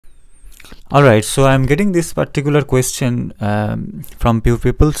Alright, so I'm getting this particular question from few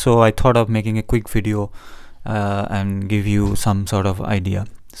people, so I thought of making a quick video and give you some sort of idea.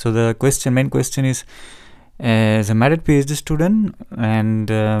 So the main question is, as a married PhD student, and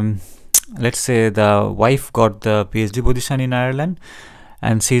let's say the wife got the PhD position in Ireland,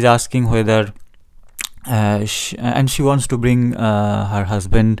 and she's asking whether she wants to bring her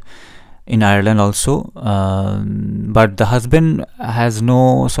husband in Ireland also, but the husband has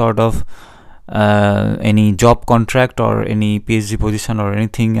no sort of any job contract or any PhD position or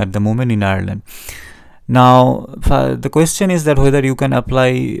anything at the moment in Ireland. Now the question is that whether you can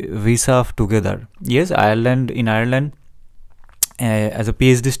apply visa together. Yes, in Ireland, as a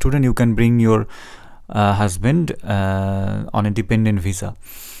PhD student you can bring your husband on a dependent visa.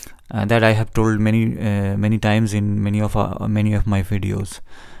 That I have told many times in many of my videos.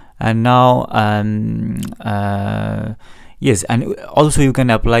 And now yes, and also you can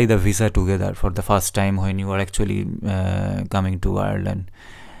apply the visa together for the first time when you are actually coming to Ireland,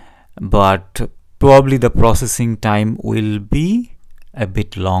 but probably the processing time will be a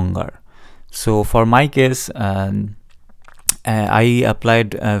bit longer. So for my case, I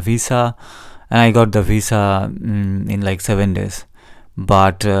applied a visa and I got the visa in like 7 days.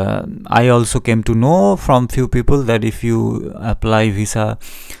 But I also came to know from few people that if you apply visa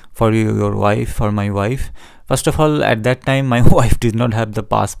for my wife, first of all, at that time my wife did not have the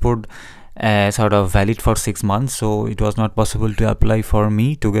passport sort of valid for 6 months, so it was not possible to apply for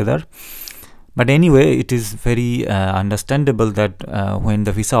me together. But anyway, it is very understandable that when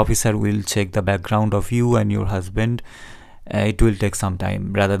the visa officer will check the background of you and your husband, it will take some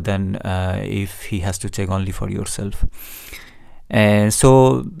time rather than if he has to check only for yourself.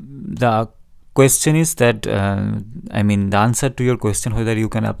 So the question is that the answer to your question whether you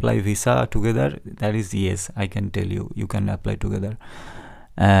can apply visa together, that is yes, I can tell you can apply together.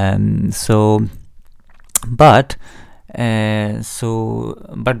 But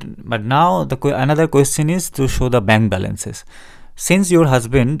now another question is to show the bank balances. Since your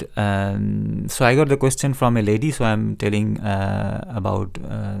husband, so I got the question from a lady, so I'm telling about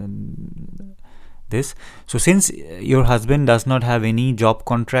this. So since your husband does not have any job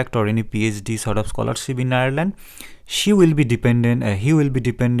contract or any PhD sort of scholarship in Ireland, he will be dependent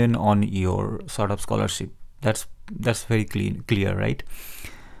on your sort of scholarship. That's very clear, right?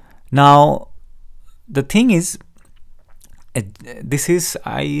 Now the thing is, this is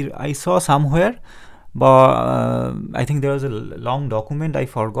I saw somewhere, but I think there was a long document, I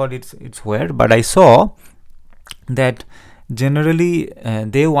forgot it's where, but I saw that generally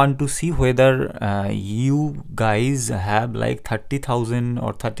they want to see whether you guys have like 30,000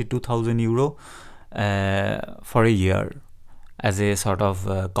 or 32,000 euro for a year as a sort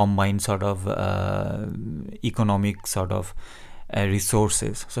of combined sort of economic sort of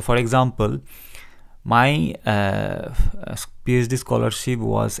resources. So for example, my PhD scholarship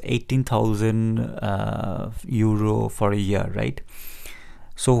was 18,000 euro for a year, right?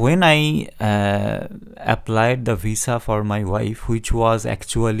 So when I applied the visa for my wife, which was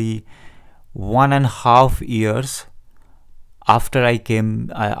actually 1.5 years after I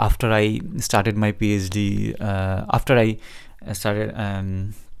started my PhD, started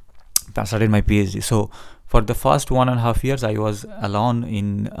my PhD. So for the first 1.5 years I was alone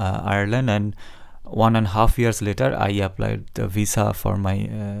in Ireland, and 1.5 years later I applied the visa for my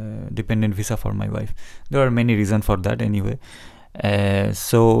dependent visa for my wife. There are many reasons for that anyway. That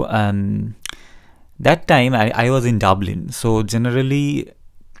time I was in Dublin, so generally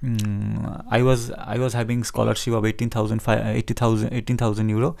I was having scholarship of 18,000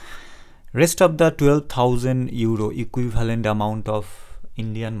 euro. Rest of the 12,000 euro equivalent amount of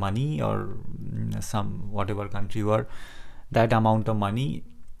Indian money or some whatever country you are, that amount of money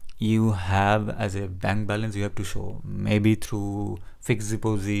you have as a bank balance you have to show, maybe through fixed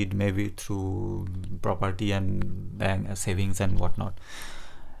deposit, maybe through property and bank savings and whatnot.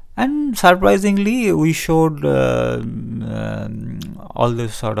 And surprisingly we showed all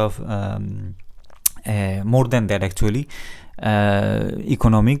this sort of more than that actually,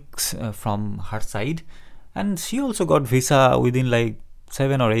 economics from her side, and she also got visa within like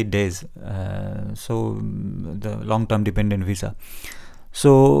 7 or 8 days, so the long-term dependent visa.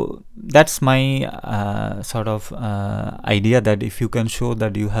 So that's my sort of idea, that if you can show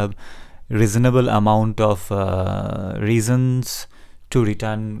that you have reasonable amount of reasons to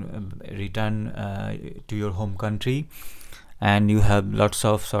return to your home country, and you have lots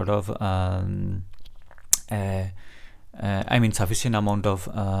of sort of sufficient amount of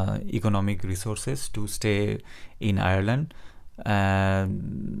economic resources to stay in Ireland,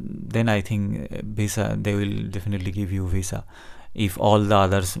 then I think visa, they will definitely give you visa. if all the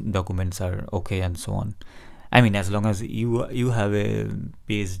other documents are okay and so on. I mean, as long as you have a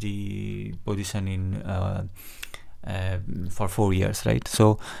PhD position in for 4 years, right?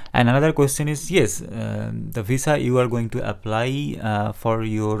 So, and another question is, yes, the visa you are going to apply for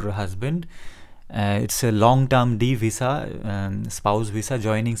your husband, it's a long-term D visa, spouse visa,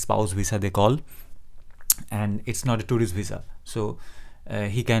 joining spouse visa they call, and it's not a tourist visa. So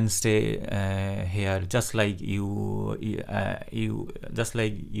he can stay here just like you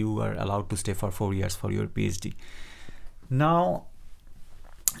are allowed to stay for 4 years for your PhD. Now,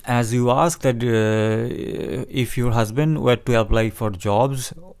 as you asked that if your husband were to apply for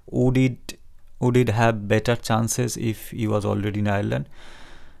jobs, would it have better chances if he was already in Ireland?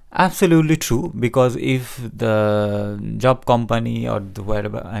 Absolutely true, because if the job company or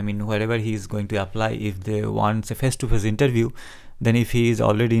wherever he is going to apply, if they want a face-to-face interview, then if he is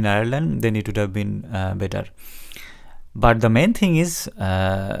already in Ireland, then it would have been better. But the main thing is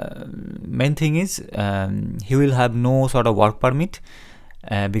he will have no sort of work permit,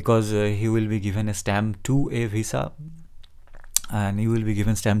 because he will be given a stamp 2A visa, and he will be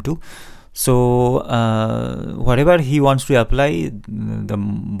given stamp 2. So whatever he wants to apply, the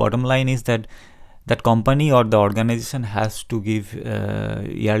bottom line is that company or the organization has to give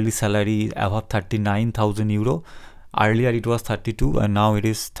yearly salary above 39,000 euro. Earlier it was 32 and now it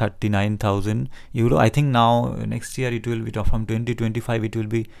is 39,000 euro. I think now next year it will be, from 2025 it will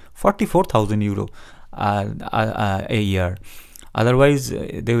be 44,000 euro a year. Otherwise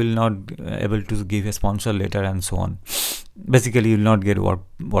they will not able to give a sponsor letter and so on. Basically you will not get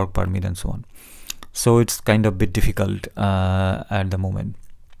work permit and so on. So it's kind of bit difficult at the moment.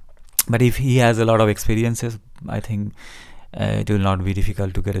 But if he has a lot of experiences, I think it will not be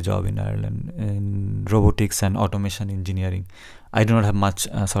difficult to get a job in Ireland in robotics and automation engineering. I do not have much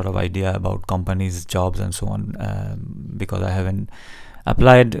sort of idea about companies, jobs and so on, because I haven't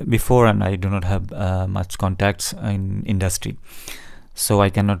applied before and I do not have much contacts in industry. So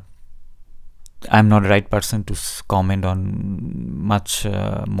I'm not the right person to comment on much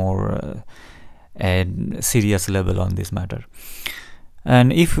more serious level on this matter.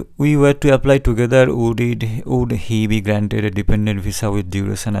 And if we were to apply together, would he be granted a dependent visa with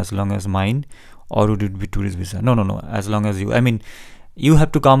duration as long as mine, or would it be tourist visa? No. As long as you, I mean, you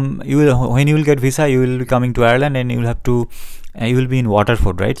have to come. When you will get visa, you will be coming to Ireland, and you will have to. You will be in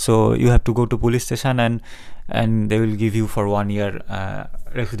Waterford, right? So you have to go to police station, and they will give you for 1 year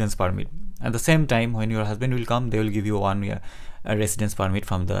residence permit. At the same time, when your husband will come, they will give you 1 year residence permit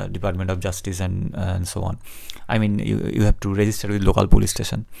from the Department of Justice and so on. I mean, you have to register with local police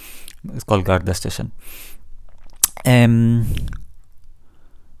station. It's called Garda station.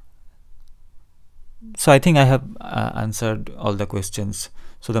 So I think I have answered all the questions.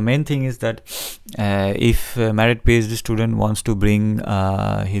 So the main thing is that if a married PhD student wants to bring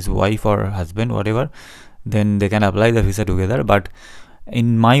his wife or husband, whatever, then they can apply the visa together. But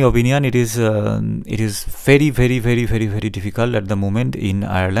in my opinion, it is very difficult at the moment in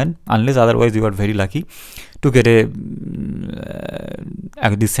Ireland, unless otherwise you are very lucky to get a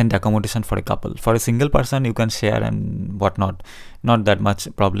decent accommodation for a couple. For a single person, you can share and whatnot, not that much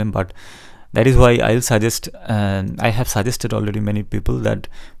problem. But that is why I'll suggest, I have suggested already many people, that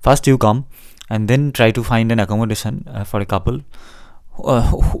first you come and then try to find an accommodation for a couple.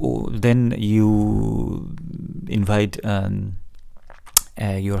 Then you invite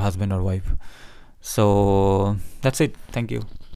your husband or wife. So that's it. Thank you.